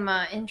got some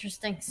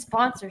interesting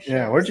sponsorships.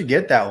 Yeah, where'd you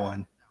get that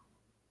one?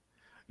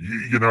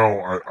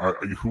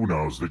 Who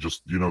knows? They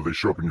just, they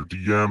show up in your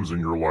DMs and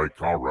you're like,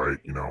 all right,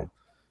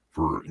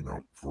 for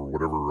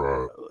whatever,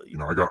 I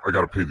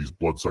got to pay these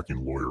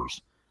blood-sucking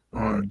lawyers.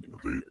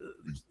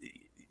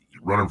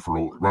 Running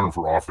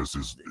for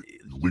office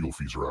legal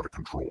fees are out of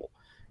control,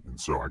 and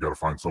so I got to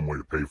find some way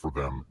to pay for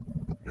them,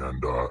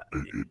 and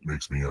it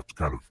makes me have to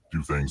kind of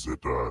do things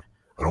that I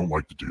don't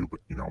like to do,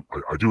 but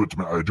I do it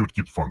to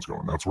keep the funds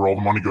going. That's where all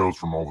the money goes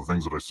from all the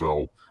things that I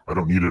sell. I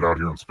don't need it out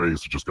here in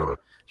space. I just gotta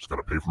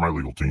pay for my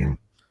legal team,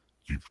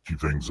 keep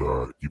things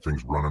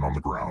running on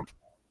the ground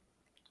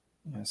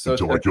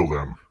until I kill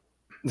them.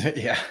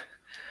 Yeah.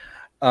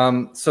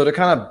 So to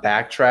kind of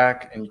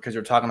backtrack, and because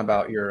you're talking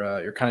about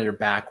your kind of your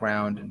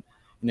background, and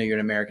you're an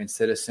American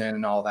citizen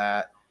and all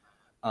that,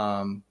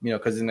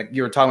 because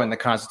you were talking about in the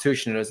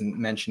Constitution, it doesn't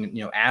mention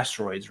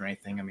asteroids or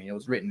anything. I mean, it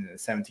was written in the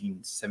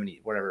 1770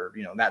 whatever,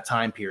 that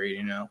time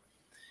period,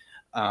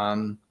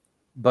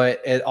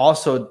 but it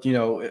also,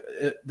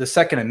 the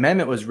Second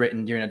Amendment was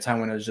written during a time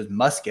when it was just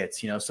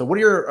muskets, So what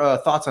are your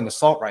thoughts on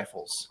assault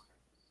rifles?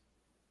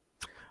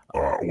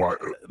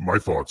 My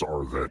thoughts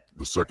are that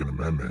the Second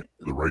Amendment,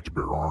 the right to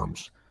bear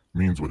arms,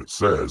 means what it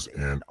says,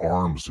 and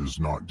arms is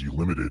not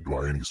delimited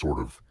by any sort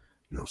of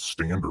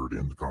standard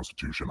in the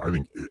Constitution. I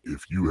think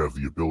if you have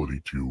the ability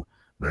to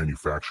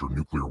manufacture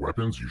nuclear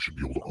weapons, you should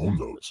be able to own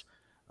those.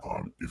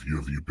 If you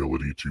have the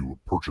ability to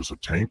purchase a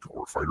tank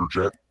or a fighter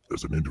jet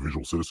as an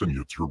individual citizen,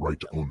 it's your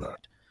right to own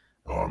that.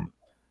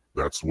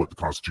 That's what the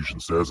Constitution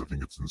says. I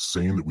think it's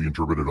insane that we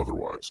interpret it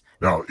otherwise.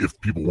 Now, if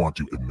people want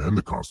to amend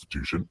the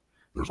Constitution,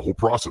 there's a whole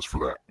process for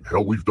that.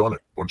 Hell, we've done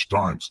it a bunch of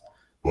times.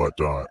 But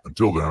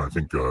until then, I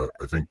think that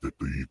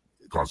the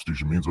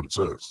Constitution means what it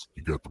says.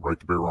 You got the right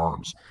to bear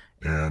arms.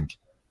 And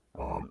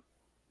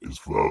as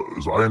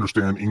I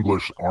understand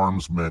English,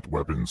 arms meant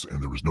weapons,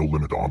 and there was no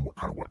limit on what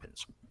kind of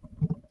weapons.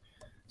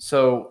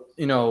 So,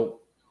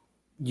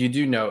 you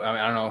do know, I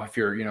don't know if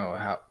you're,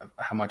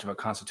 how much of a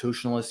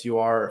constitutionalist you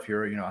are, if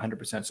you're,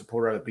 100%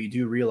 supporter of it, but you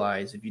do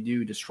realize if you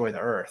do destroy the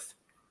Earth,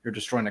 you're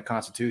destroying the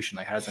Constitution.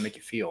 Like, how does that make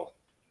you feel?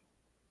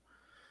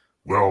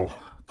 Well,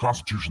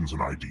 Constitution's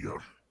an idea.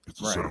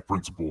 It's a set Right. of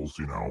principles,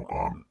 and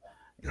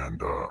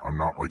I'm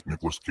not like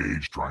Nicolas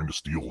Cage trying to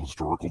steal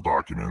historical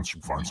documents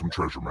and find some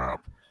treasure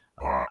map.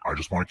 I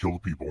just want to kill the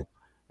people,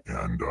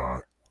 and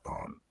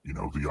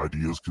the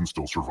ideas can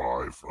still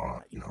survive,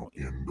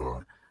 in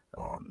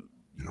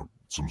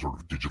some sort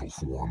of digital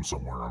form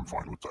somewhere. I'm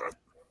fine with that.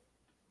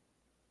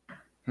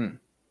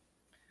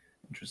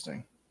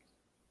 Interesting.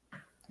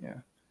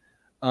 Yeah.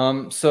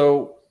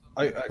 So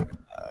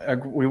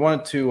we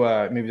wanted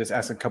to maybe just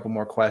ask a couple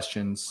more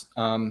questions.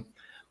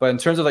 But in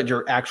terms of like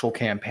your actual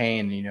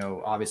campaign,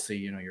 obviously,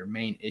 your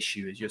main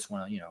issue is you just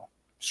want to,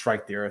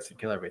 strike the earth and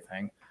kill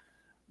everything.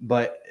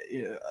 But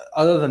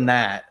other than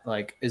that,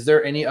 like, is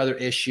there any other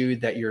issue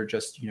that you're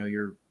just,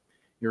 you're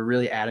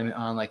really adamant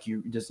on? Like,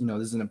 you just,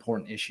 this is an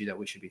important issue that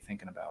we should be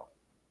thinking about.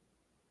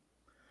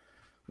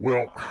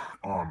 Well,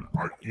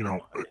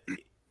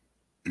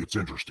 it's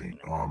interesting.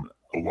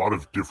 A lot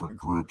of different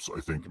groups, I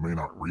think, may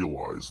not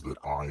realize that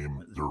I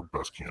am their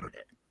best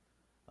candidate.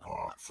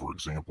 For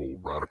example,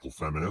 radical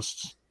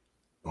feminists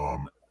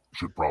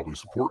should probably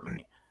support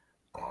me.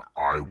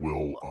 I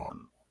will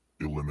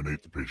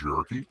eliminate the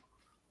patriarchy.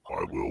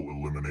 I will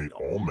eliminate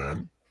all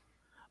men.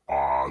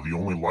 The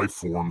only life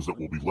forms that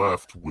will be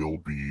left will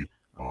be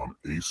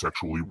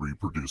asexually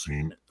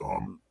reproducing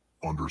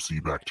undersea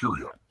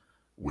bacteria,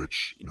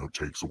 which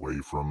takes away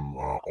from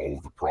all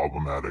of the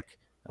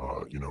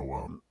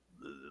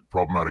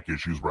problematic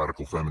issues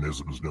radical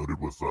feminism has noted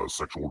with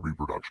sexual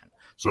reproduction.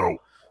 So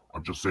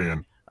I'm just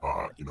saying,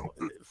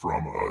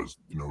 from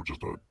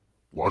just a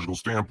logical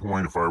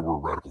standpoint, if I were a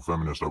radical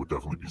feminist, I would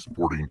definitely be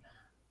supporting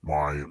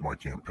my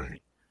campaign.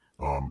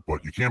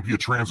 But you can't be a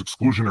trans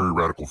exclusionary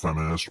radical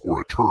feminist,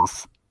 or a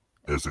TERF,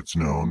 as it's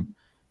known,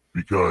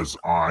 because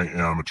I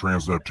am a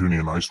trans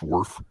Neptunian ice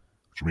dwarf,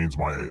 which means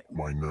my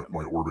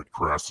orbit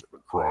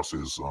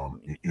crosses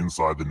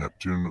inside the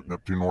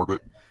Neptune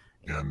orbit,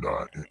 and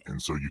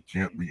so you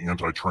can't be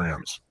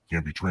anti-trans,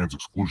 can't be trans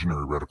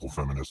exclusionary radical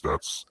feminist.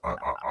 That's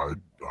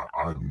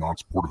I'm not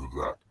supportive of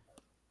that.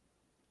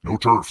 No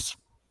TERFs.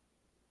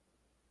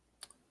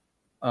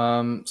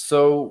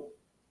 So,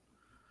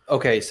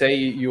 okay, say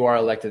you are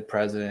elected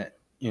president,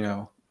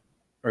 or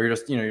you're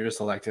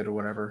just elected or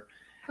whatever.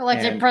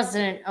 Elected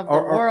president of the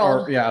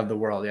world. Of the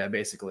world, yeah,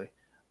 basically.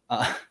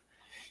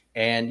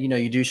 And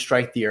you do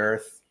strike the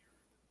earth,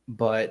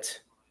 but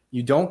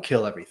you don't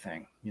kill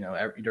everything.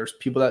 There's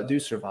people that do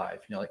survive.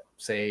 Like,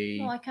 say.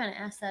 Well, I kind of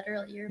asked that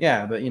earlier.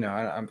 Yeah, but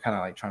I'm kind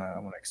of like I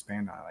want to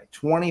expand on it. Like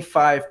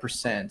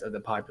 25% of the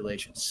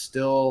population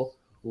still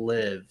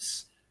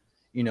lives.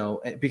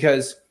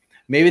 Because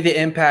maybe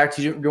the impact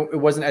it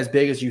wasn't as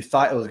big as you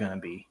thought it was going to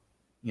be.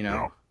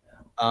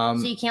 So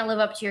you can't live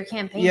up to your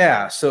campaign.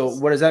 Yeah. So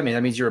what does that mean?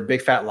 That means you're a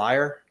big fat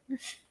liar?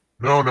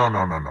 No.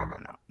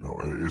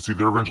 See,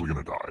 they're eventually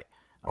going to die.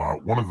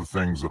 One of the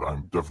things that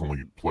I'm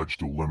definitely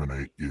pledged to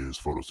eliminate is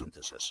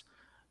photosynthesis,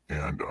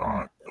 and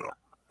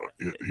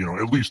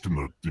at least in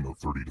the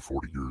 30 to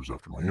 40 years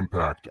after my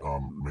impact,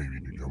 maybe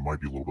might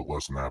be a little bit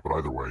less than that, but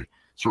either way,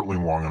 certainly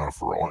long enough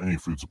for any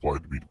food supply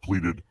to be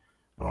depleted,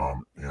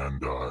 and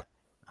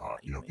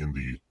in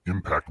the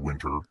impact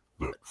winter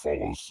that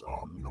follows,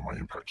 my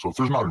impact. So if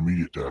there's not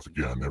immediate death,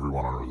 again,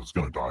 everyone on Earth is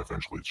going to die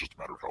eventually. It's just a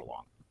matter of how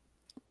long.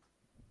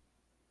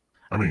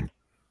 I mean,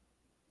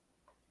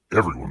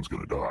 everyone's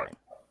going to die.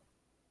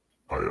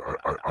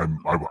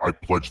 I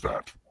pledge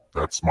that.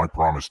 That's my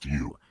promise to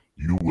you.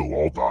 You will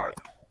all die.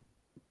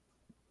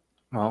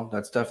 Well,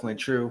 that's definitely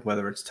true.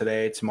 Whether it's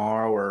today,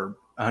 tomorrow, or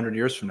 100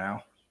 years from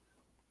now,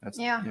 it's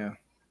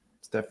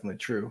definitely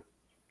true.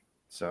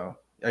 So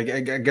I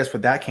guess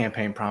with that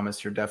campaign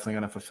promise, you're definitely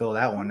going to fulfill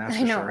that one. That's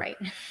for sure. Right?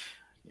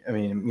 I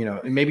mean,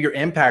 maybe your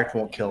impact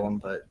won't kill them,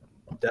 but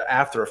the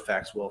after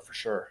effects will for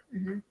sure.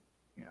 Mm-hmm.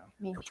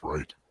 That's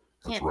right.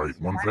 That's right.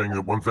 One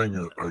thing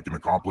that I can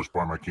accomplish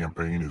by my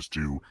campaign is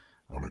to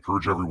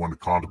encourage everyone to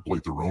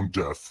contemplate their own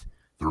death,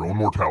 their own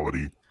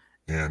mortality,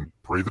 and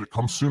pray that it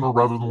comes sooner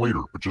rather than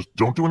later. But just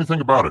don't do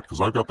anything about it, because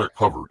I've got that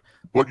covered.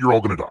 But you're all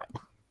going to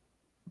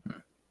die.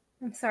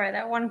 I'm sorry,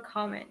 that one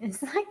comment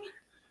is like.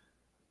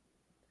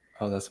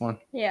 Oh, this one?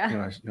 Yeah. You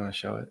want to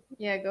show it?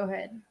 Yeah, go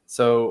ahead.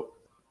 So,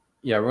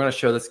 yeah, we're going to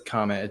show this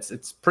comment.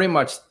 It's pretty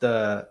much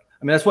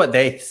that's what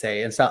they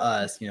say. It's not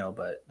us,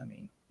 but I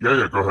mean.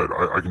 Yeah, go ahead.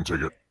 I can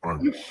take it.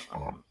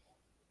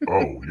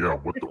 Oh yeah,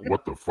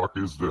 what the fuck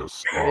is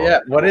this?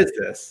 What is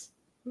this?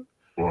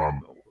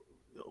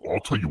 I'll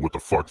tell you what the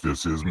fuck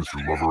this is,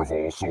 Mr. Lover of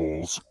all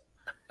souls.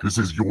 This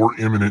is your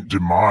imminent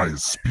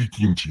demise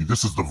speaking to you.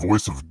 This is the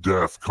voice of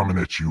death coming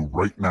at you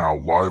right now,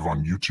 live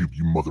on YouTube,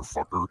 you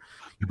motherfucker.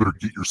 You better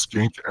get your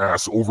skank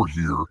ass over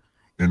here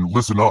and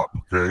listen up,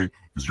 okay?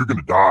 Because you're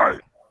gonna die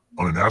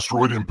on an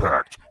asteroid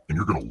impact, and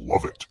you're gonna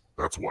love it.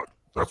 That's what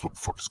the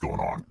fuck is going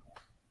on.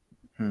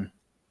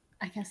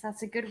 I guess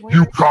that's a good word.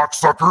 You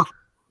cocksucker!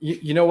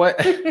 You know what?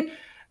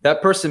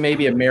 That person may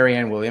be a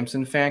Marianne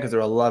Williamson fan because they're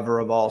a lover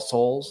of all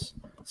souls.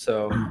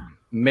 So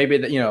maybe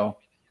that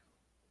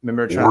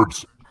remember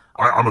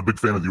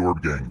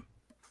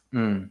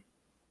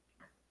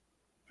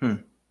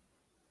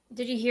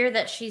Did you hear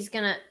that she's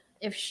gonna,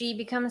 if she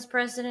becomes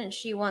president,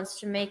 she wants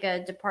to make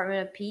a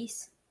Department of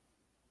Peace?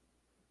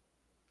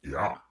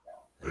 Yeah.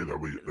 Hey, that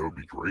would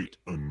be great.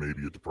 And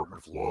maybe a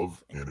Department of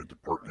Love and a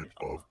Department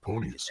of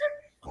Ponies.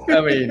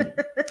 I mean,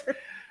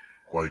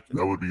 like,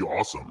 that would be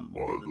awesome.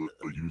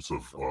 The use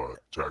of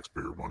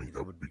taxpayer money,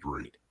 that would be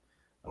great.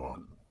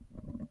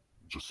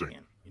 Just saying,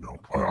 you know,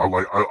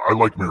 I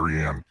like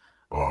Marianne.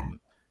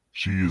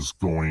 She is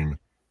going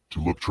to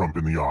look Trump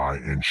in the eye,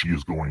 and she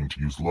is going to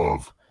use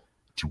love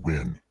to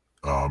win.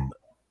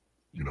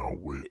 You know,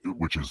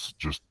 which is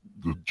just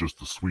the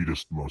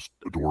sweetest, most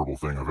adorable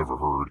thing I've ever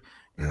heard,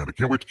 and I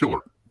can't wait to kill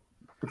her.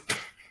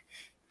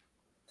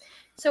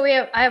 So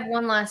I have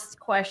one last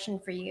question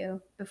for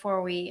you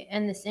before we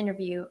end this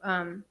interview.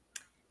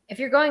 If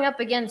you're going up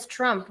against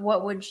Trump,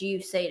 what would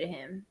you say to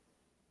him?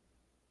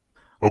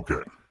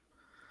 Okay,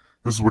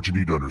 this is what you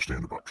need to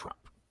understand about Trump.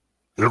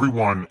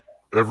 Everyone,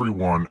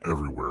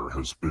 everywhere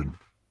has been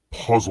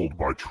puzzled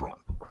by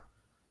Trump.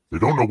 They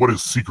don't know what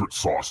his secret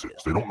sauce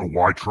is. They don't know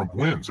why Trump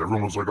wins.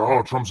 Everyone was like,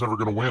 "Oh, Trump's never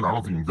going to win." I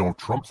don't even know if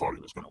Trump thought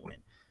he was going to win.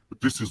 But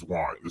this is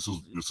why. This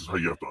is how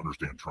you have to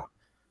understand Trump.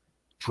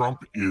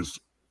 Trump is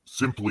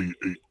simply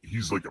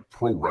he's like a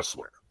pro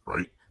wrestler,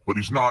 right? But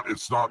he's not.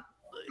 It's not.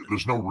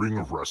 There's no ring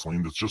of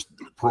wrestling. It's just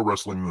pro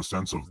wrestling in the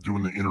sense of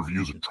doing the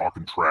interviews and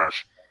talking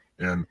trash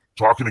and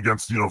talking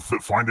against, you know,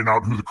 finding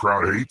out who the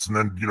crowd hates and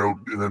then, you know,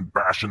 and then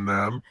bashing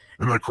them,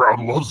 and the crowd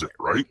loves it,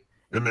 right?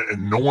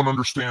 And no one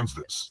understands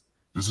this.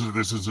 This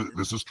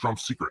is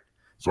Trump's secret.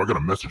 So I got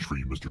a message for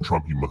you, Mr.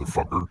 Trump, you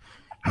motherfucker.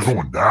 You're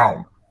going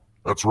down.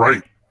 That's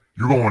right.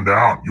 You're going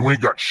down. You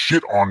ain't got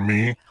shit on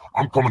me.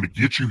 I'm coming to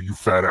get you, you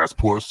fat ass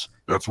puss.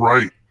 That's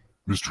right,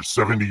 Mr.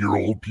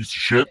 70-year-old piece of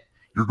shit.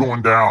 You're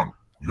going down.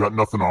 You got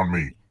nothing on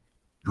me.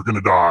 You're gonna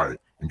die.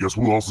 And guess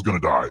who else is gonna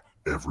die?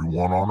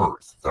 Everyone on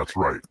Earth. That's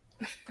right.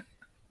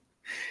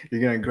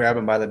 You're gonna grab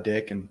him by the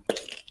dick and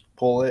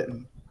pull it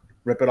and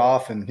rip it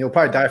off, and he'll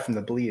probably die from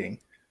the bleeding.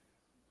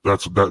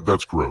 That's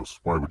gross.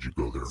 Why would you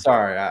go there?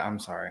 Sorry, I'm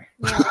sorry.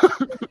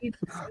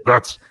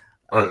 That's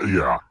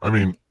yeah. I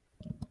mean,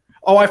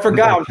 oh, I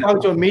forgot. I'm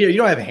talking to a meter. You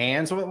don't have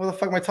hands. What the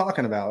fuck am I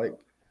talking about? Like,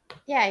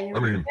 Yeah, you're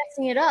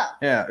messing it up.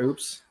 yeah.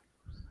 Oops.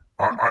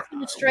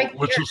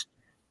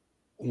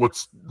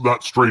 Let's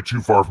not stray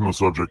too far from the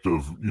subject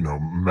of, you know,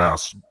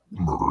 mass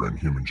murder and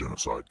human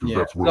genocide. Yeah.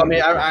 That's where So, I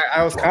mean,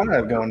 I was kind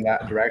of going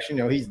that direction.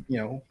 You know, he's, you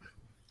know.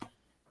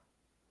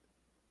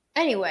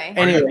 Anyway,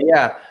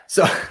 yeah.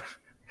 So.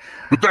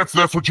 But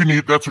that's what you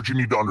need. That's what you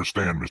need to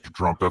understand, Mr.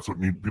 Trump. That's what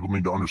people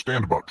need to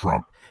understand about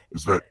Trump,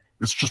 is that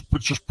it's just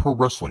pro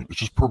wrestling. It's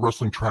just pro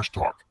wrestling trash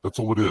talk. That's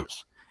all it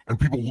is. And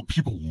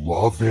people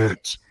love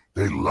it.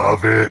 They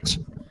love it,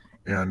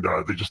 and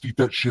they just eat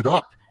that shit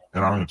up.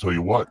 And I'm going to tell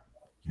you what,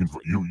 you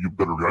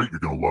better right. You're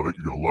going to love it.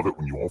 You're going to love it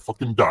when you all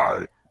fucking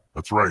die.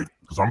 That's right,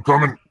 because I'm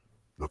coming.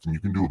 Nothing you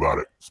can do about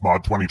it.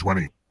 SMOD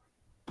 2020.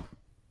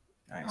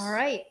 Nice. all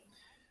right.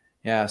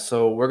 Yeah,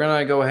 so we're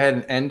gonna go ahead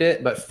and end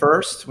it, but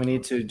first we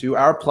need to do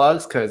our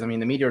plugs because I mean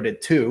the meteor did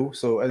 2,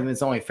 so I mean,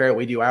 it's only fair that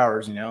we do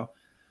ours, you know.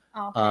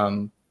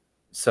 Okay.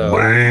 So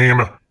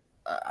Lame.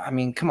 I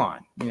mean, come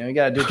on, you know, you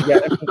gotta do it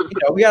together. You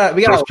know, we gotta.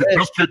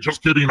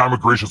 Just kidding. I'm a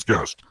gracious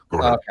guest. Go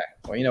ahead. Okay,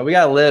 well, you know, we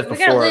gotta live. We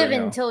before, gotta live you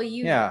know. until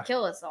you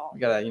kill us all.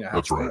 We gotta, you know.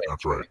 That's right.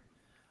 That's right.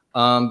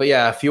 But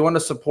yeah, if you want to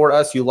support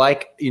us, you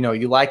like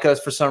us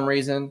for some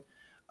reason,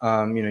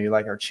 you know, you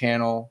like our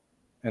channel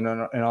and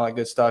all that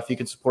good stuff, you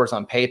can support us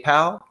on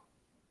PayPal.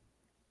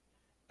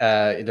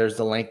 There's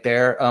the link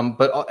there.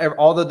 But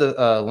all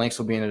the links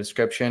will be in the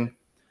description.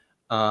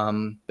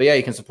 But yeah,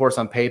 you can support us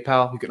on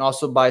PayPal. You can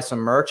also buy some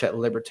merch at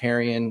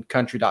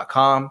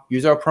libertariancountry.com.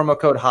 Use our promo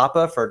code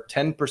HAPA for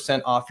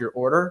 10% off your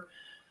order.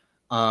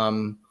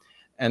 And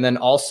then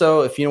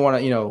also, if you want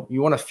to,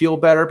 you want to feel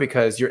better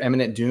because your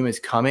imminent doom is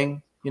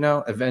coming,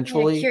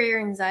 eventually. Cure your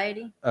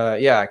anxiety.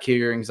 Cure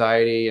your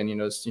anxiety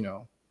and,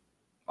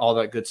 all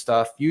that good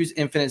stuff. Use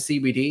Infinite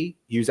CBD.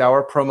 Use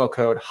our promo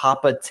code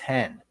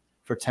HAPA10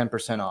 for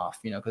 10% off,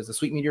 because the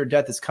sweet meteor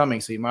death is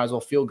coming. So you might as well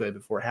feel good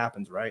before it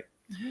happens, right?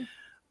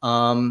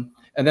 Mm-hmm.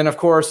 And then, of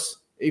course,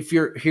 if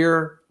you're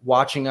here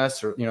watching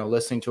us or,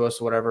 listening to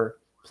us or whatever,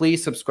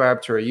 please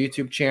subscribe to our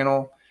YouTube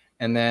channel.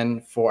 And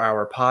then for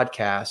our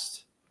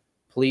podcast,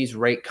 please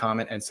rate,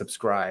 comment, and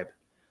subscribe.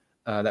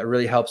 That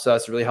really helps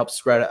us. It really helps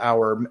spread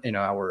our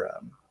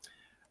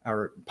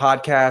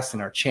podcast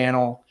and our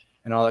channel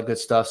and all that good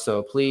stuff.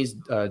 So please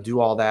do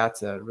all that.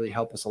 Really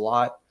help us a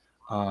lot.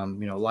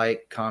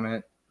 Like,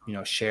 comment,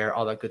 share,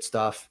 all that good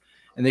stuff.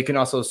 And they can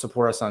also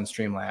support us on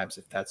Streamlabs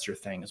if that's your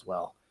thing as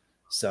well.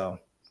 So,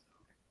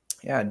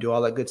 yeah, do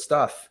all that good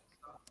stuff.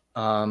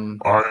 And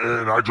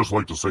I'd just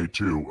like to say,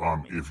 too,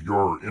 if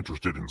you're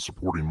interested in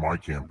supporting my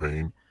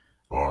campaign,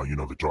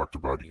 they talked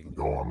about you can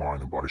go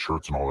online and buy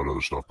shirts and all that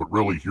other stuff. But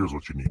really, here's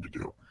what you need to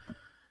do.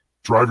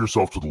 Drive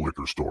yourself to the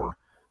liquor store.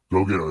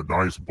 Go get a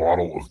nice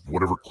bottle of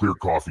whatever clear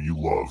coffee you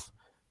love.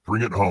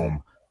 Bring it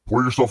home.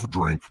 Pour yourself a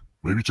drink.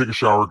 Maybe take a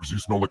shower because you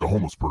smell like a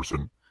homeless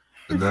person.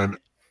 And then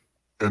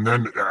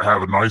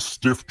have a nice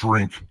stiff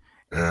drink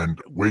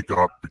and wake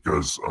up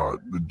because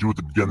do it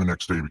again the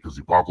next day because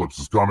the apocalypse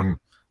is coming.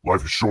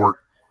 Life is short,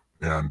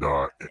 and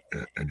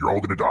you're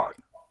all gonna die.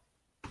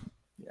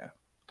 Yeah.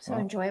 So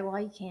enjoy it while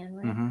you can,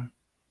 right?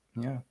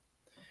 Mm-hmm. Yeah.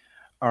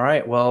 All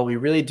right. Well, we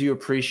really do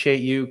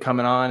appreciate you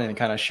coming on and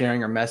kind of sharing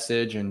your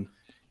message and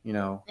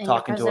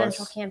talking to us.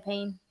 Presidential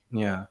campaign.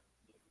 Yeah.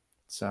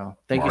 So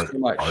thank you so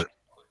much.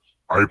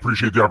 I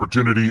appreciate the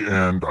opportunity,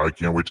 and I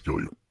can't wait to kill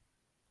you.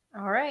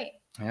 All right.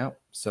 Yeah.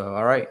 So,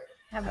 all right.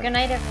 Have a good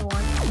night,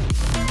 everyone.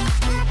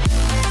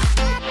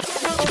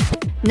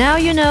 Now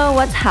you know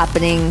what's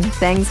happening.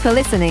 Thanks for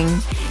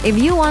listening. If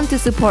you want to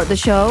support the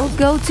show,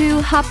 go to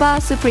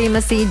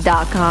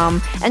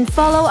hapasupremacy.com and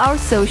follow our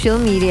social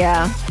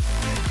media.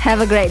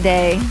 Have a great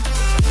day.